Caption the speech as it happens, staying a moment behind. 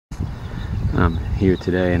I'm here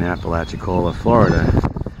today in Apalachicola, Florida,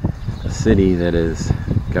 a city that has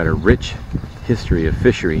got a rich history of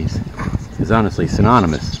fisheries. Is honestly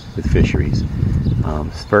synonymous with fisheries.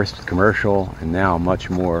 First commercial and now much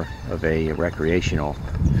more of a recreational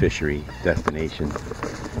fishery destination.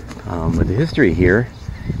 But the history here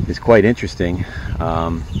is quite interesting,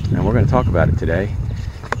 and we're going to talk about it today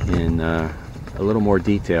in a little more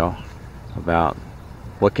detail about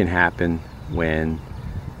what can happen when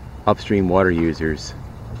upstream water users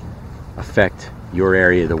affect your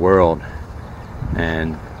area of the world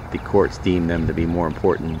and the courts deem them to be more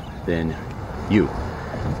important than you.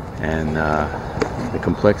 And the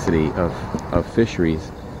complexity of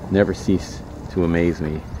fisheries never cease to amaze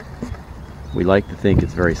me. We like to think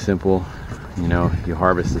it's very simple. You know, you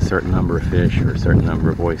harvest a certain number of fish or a certain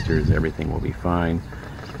number of oysters, everything will be fine.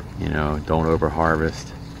 You know, don't over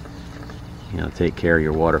harvest. You know, take care of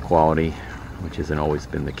your water quality, which hasn't always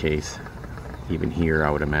been the case, even here,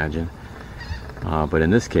 I would imagine. But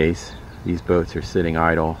in this case, these boats are sitting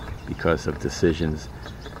idle because of decisions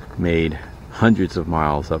made hundreds of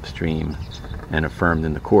miles upstream and affirmed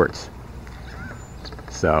in the courts.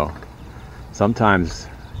 So sometimes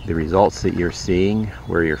the results that you're seeing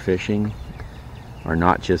where you're fishing are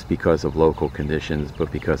not just because of local conditions,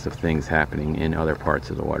 but because of things happening in other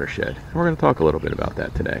parts of the watershed. And we're going to talk a little bit about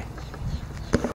that today.